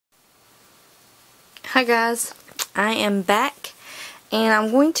Hi guys, I am back and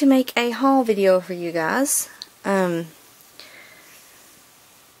I'm going to make a haul video for you guys. The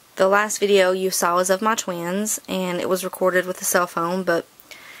last video you saw was of my twins and it was recorded with a cell phone, but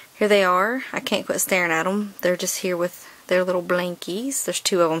here they are. I can't quit staring at them. They're just here with their little blankies. There's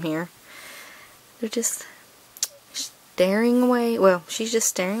two of them here. They're just staring away. Well, she's just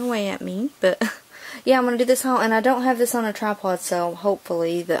staring away at me, but yeah, I'm going to do this haul, and I don't have this on a tripod, so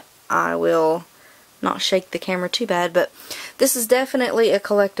hopefully that I will not shake the camera too bad. But this is definitely a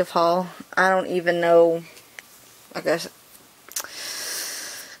collective haul. I don't even know, I guess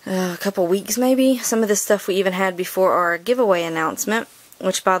a couple weeks maybe. Some of the stuff we even had before our giveaway announcement,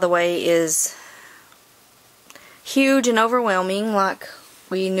 which by the way is huge and overwhelming like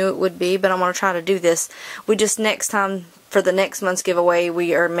we knew it would be, but I'm going to try to do this. We just, next time for the next month's giveaway,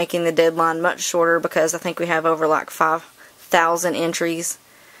 we are making the deadline much shorter because I think we have over like 5,000 entries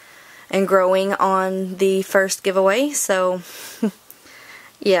and growing on the first giveaway. So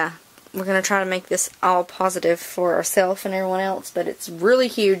yeah, we're going to try to make this all positive for ourselves and everyone else, but it's really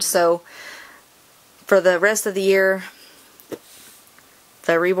huge. So for the rest of the year,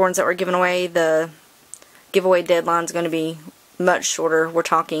 the Reborns that we're giving away, the giveaway deadline is going to be much shorter. We're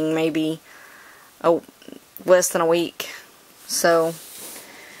talking maybe less than a week. So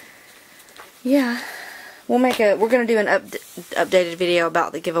yeah, we're going to do an updated video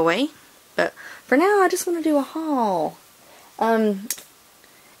about the giveaway. But for now, I just want to do a haul.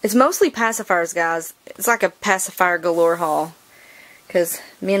 It's mostly pacifiers, guys. It's like a pacifier galore haul, because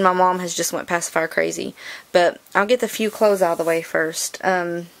me and my mom has just went pacifier crazy. But I'll get the few clothes out of the way first.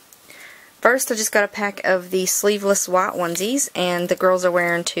 First, I just got a pack of the sleeveless white onesies, and the girls are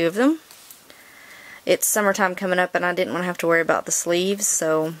wearing 2 of them. It's summertime coming up, and I didn't want to have to worry about the sleeves,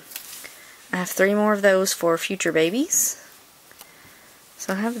 so I have 3 more of those for future babies.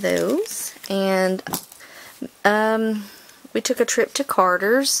 So I have those, and we took a trip to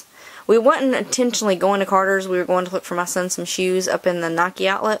Carter's. We wasn't intentionally going to Carter's. We were going to look for my son some shoes up in the Nike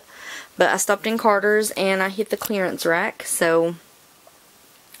outlet, but I stopped in Carter's and I hit the clearance rack, so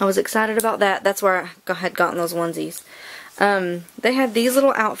I was excited about that. That's where I had gotten those onesies. They had these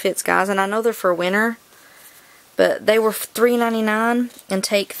little outfits, guys, and I know they're for winter, but they were $3.99 and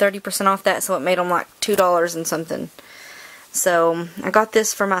take 30% off that, so it made them like $2 and something. So I got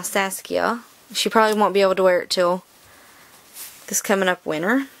this for my Saskia. She probably won't be able to wear it till this coming up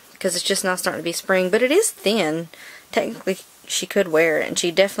winter, because it's just now starting to be spring, but it is thin. Technically she could wear it, and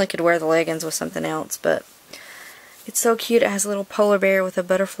she definitely could wear the leggings with something else, but it's so cute. It has a little polar bear with a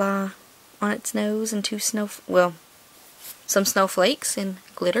butterfly on its nose and some snowflakes and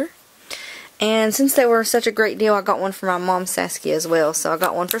glitter. And since they were such a great deal, I got one for my mom Saskia as well. So I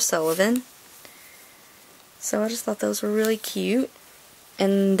got one for Sullivan. So I just thought those were really cute.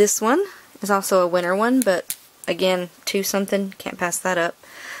 And this one is also a winter one, but again, 2 something, can't pass that up.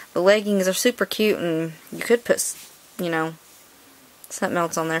 The leggings are super cute, and you could put, you know, something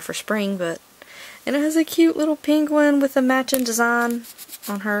else on there for spring, and it has a cute little pink one with a matching design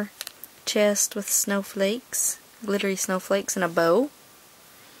on her chest with snowflakes, glittery snowflakes, and a bow.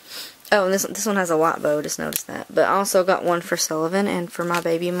 Oh, and this one has a white bow, just noticed that. But I also got one for Sullivan and for my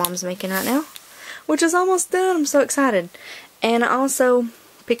baby mom's making right now, which is almost done. I'm so excited. And I also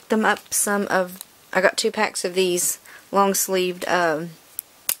picked them up I got 2 packs of these long-sleeved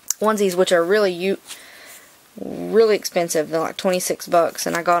onesies, which are really expensive. They're like 26 bucks,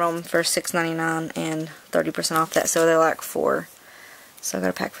 and I got them for $6.99 and 30% off that, so they're like $4. So I got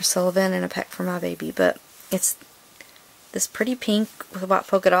a pack for Sullivan and a pack for my baby. But it's this pretty pink with white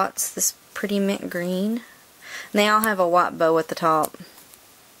polka dots, this pretty mint green, and they all have a white bow at the top.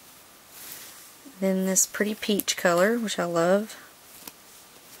 Then this pretty peach color, which I love,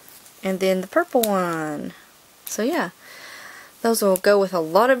 and then the purple one. So yeah, those will go with a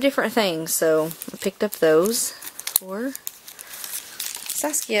lot of different things, so I picked up those for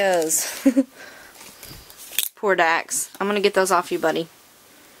Saskia's. Poor Dax. I'm going to get those off you, buddy.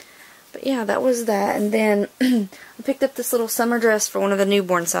 But yeah, that was that. And then I picked up this little summer dress for one of the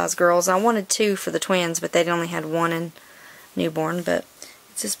newborn size girls. I wanted 2 for the twins, but they only had 1 in newborn. But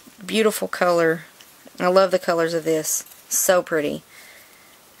it's this beautiful color. I love the colors of this. So pretty.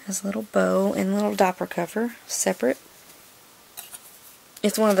 It has a little bow and a little diaper cover, separate.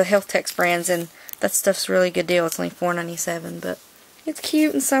 It's one of the Health Tex brands, and that stuff's a really good deal. It's only $4.97, but it's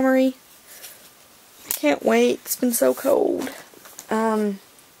cute and summery. I can't wait. It's been so cold.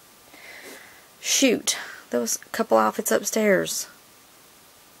 Shoot. There was a couple outfits upstairs.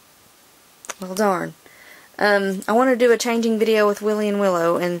 Well, darn. I want to do a changing video with Willie and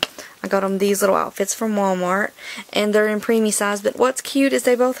Willow, and I got them these little outfits from Walmart, and they're in preemie size, but what's cute is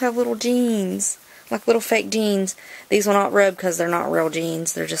they both have little jeans. like little fake jeans. These will not rub because they're not real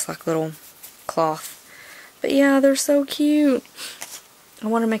jeans. They're just like little cloth. But yeah, they're so cute. I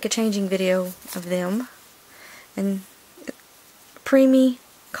want to make a changing video of them. And preemie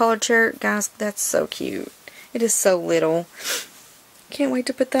collared shirt, guys, that's so cute. It is so little. Can't wait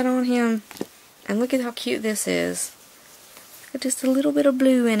to put that on him. And look at how cute this is. Got just a little bit of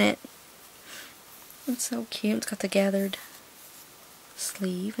blue in it. It's so cute. It's got the gathered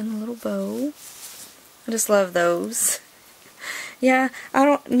sleeve and a little bow. I just love those. Yeah,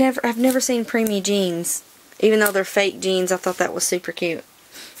 I've never seen preemie jeans. Even though they're fake jeans, I thought that was super cute.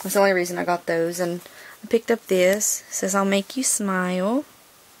 That's the only reason I got those. And I picked up this. It says, I'll make you smile.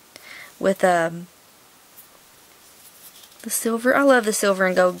 With the silver. I love the silver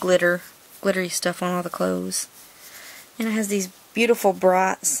and gold glittery stuff on all the clothes. And it has these beautiful,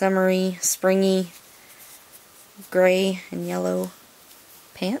 bright, summery, springy, gray and yellow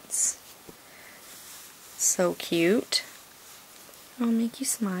pants. So cute. I'll make you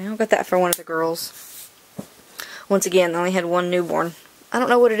smile. Got that for one of the girls. Once again, I only had one newborn. I don't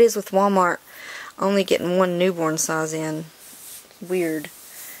know what it is with Walmart. Only getting one newborn size in. Weird.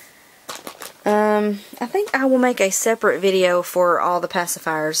 I think I will make a separate video for all the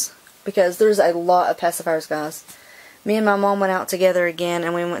pacifiers. Because there's a lot of pacifiers, guys. Me and my mom went out together again,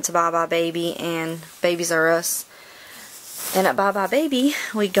 and we went to Bye Bye Baby and Babies R Us. And at Bye Bye Baby,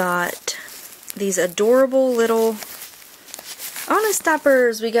 we got these adorable little Honest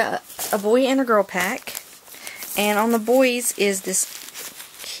Diapers. We got a boy and a girl pack. And on the boys is this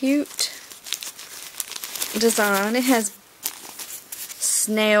cute design. It has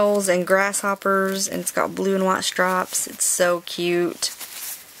snails and grasshoppers, and it's got blue and white stripes. It's so cute.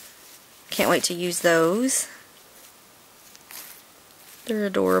 Can't wait to use those. They're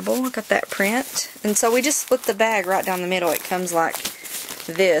adorable. I got that print. And so we just split the bag right down the middle. It comes like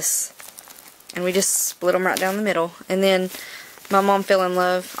this. And we just split them right down the middle. And then my mom fell in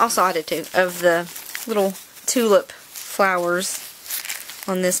love, also I did too, of the little tulip flowers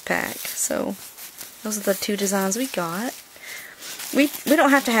on this pack. So those are the two designs we got. We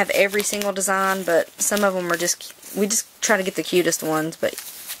don't have to have every single design, but some of them are just, we just try to get the cutest ones. But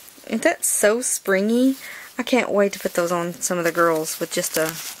isn't that so springy? I can't wait to put those on some of the girls with just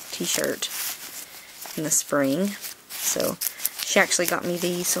a t-shirt in the spring. So she actually got me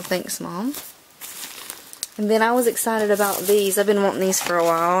these, so thanks, Mom. And then I was excited about these. I've been wanting these for a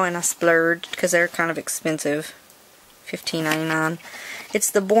while, and I splurged because they're kind of expensive. $15.99.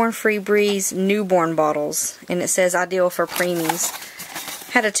 It's the Born Free Breeze newborn bottles, and it says ideal for preemies.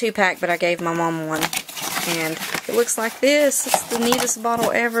 Had a 2-pack, but I gave my mom one. And it looks like this. It's the neatest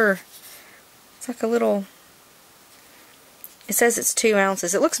bottle ever. It's like a little... It says it's 2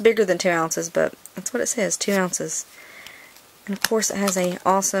 ounces. It looks bigger than 2 ounces, but that's what it says, 2 ounces. And of course it has a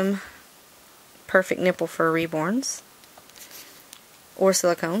awesome, perfect nipple for reborns. Or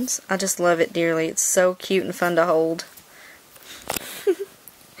silicones. I just love it dearly. It's so cute and fun to hold.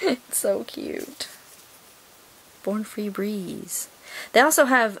 It's so cute. Born Free Breeze. They also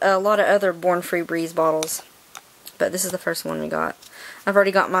have a lot of other Born Free Breeze bottles. But this is the first one we got. I've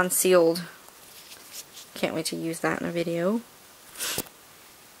already got mine sealed. Can't wait to use that in a video.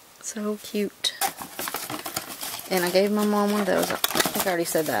 So cute. And I gave my mom one of those. I think I already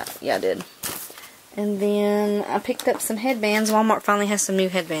said that. Yeah, I did. And then I picked up some headbands. Walmart finally has some new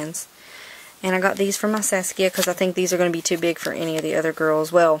headbands. And I got these for my Saskia because I think these are going to be too big for any of the other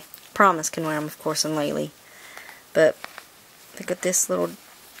girls. Well, Promise can wear them, of course, and Laylee. But I got this little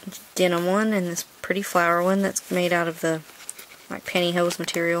denim one and this pretty flower one that's made out of the like pantyhose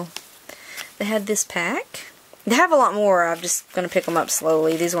material. They had this pack. They have a lot more. I'm just going to pick them up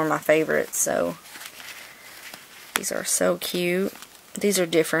slowly. These were my favorites, so these are so cute. These are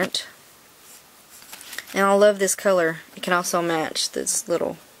different. And I love this color. It can also match this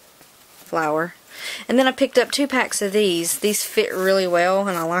little flower. And then I picked up 2 packs of these. These fit really well,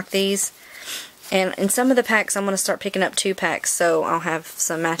 and I like these. And in some of the packs, I'm going to start picking up 2 packs, so I'll have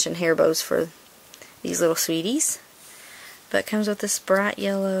some matching hair bows for these little sweeties. But it comes with this bright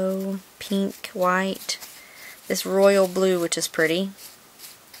yellow, pink, white, this royal blue, which is pretty,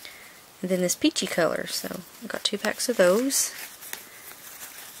 and then this peachy color. So I got 2 packs of those.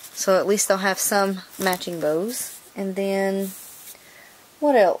 So at least they'll have some matching bows. And then,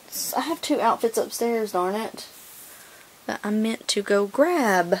 what else? I have 2 outfits upstairs, darn it, that I meant to go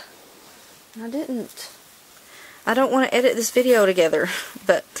grab. I didn't. I don't want to edit this video together,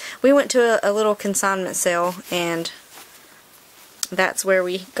 but we went to a little consignment sale, and that's where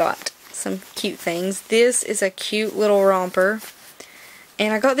we got some cute things. This is a cute little romper,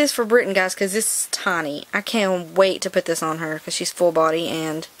 and I got this for Britton, guys, because this is tiny. I can't wait to put this on her because she's full body,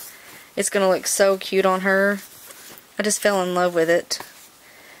 and It's going to look so cute on her. I just fell in love with it.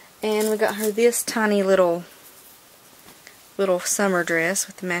 And we got her this tiny little summer dress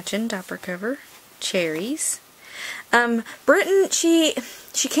with the matching diaper cover. Cherries. Britton, she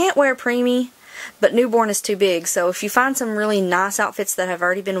can't wear preemie, but newborn is too big. So if you find some really nice outfits that have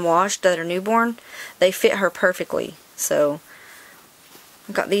already been washed that are newborn, they fit her perfectly. So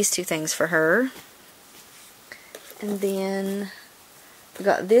I've got these two things for her. And then we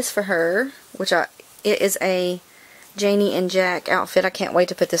got this for her, which it is a Janie and Jack outfit. I can't wait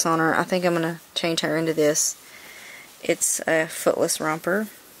to put this on her. I think I'm going to change her into this. It's a footless romper.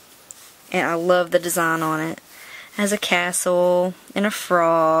 And I love the design on it. It has a castle, and a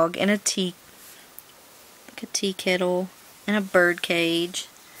frog, and a tea kettle, and a bird cage.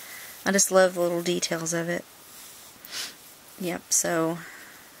 I just love the little details of it. Yep, so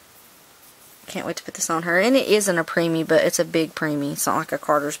can't wait to put this on her. And it isn't a preemie, but it's a big preemie. It's not like a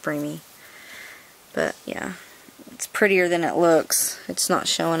Carter's preemie. But yeah, it's prettier than it looks. It's not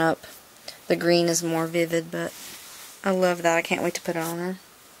showing up. The green is more vivid, but I love that. I can't wait to put it on her.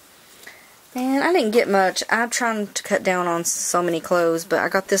 And I didn't get much. I'm trying to cut down on so many clothes, but I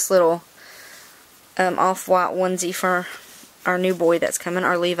got this little off-white onesie for our new boy that's coming,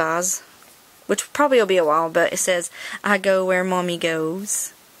 our Levi's, which probably will be a while, but it says, "I go where mommy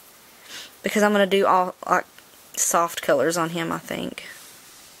goes," because I'm going to do all like soft colors on him, I think.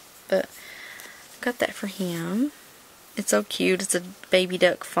 But I got that for him. It's so cute. It's a baby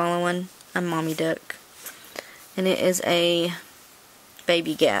duck following a mommy duck. And it is a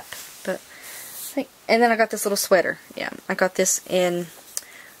baby Gap. And then I got this little sweater. Yeah, I got this in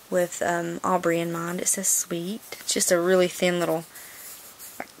with Aubrey in mind. It says sweet. It's just a really thin little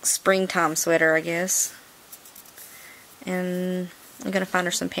springtime sweater, I guess. And I'm going to find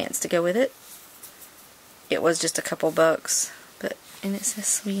her some pants to go with it. It was just a couple bucks. And it says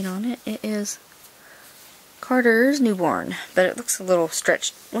sweet on it. It is Carter's newborn. But it looks a little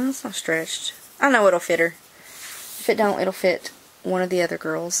stretched. Well, it's not stretched. I know it'll fit her. If it don't, it'll fit one of the other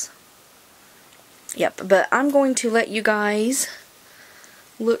girls. Yep, but I'm going to let you guys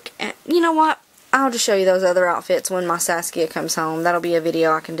look at, you know what, I'll just show you those other outfits when my Saskia comes home. That'll be a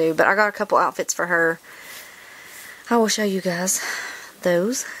video I can do, but I got a couple outfits for her. I will show you guys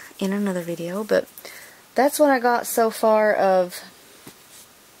those in another video, but that's what I got so far of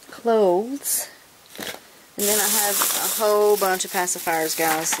clothes. And then I have a whole bunch of pacifiers,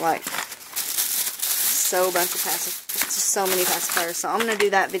 guys, like, so many pacifiers, so I'm going to do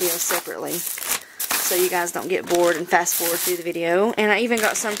that video separately, so you guys don't get bored and fast forward through the video. And I even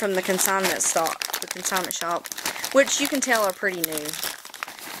got some from the consignment shop, which you can tell are pretty new.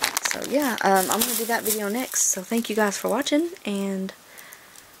 So yeah, I'm going to do that video next. So thank you guys for watching, and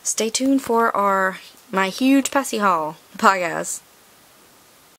stay tuned for my huge Passy haul. Bye guys.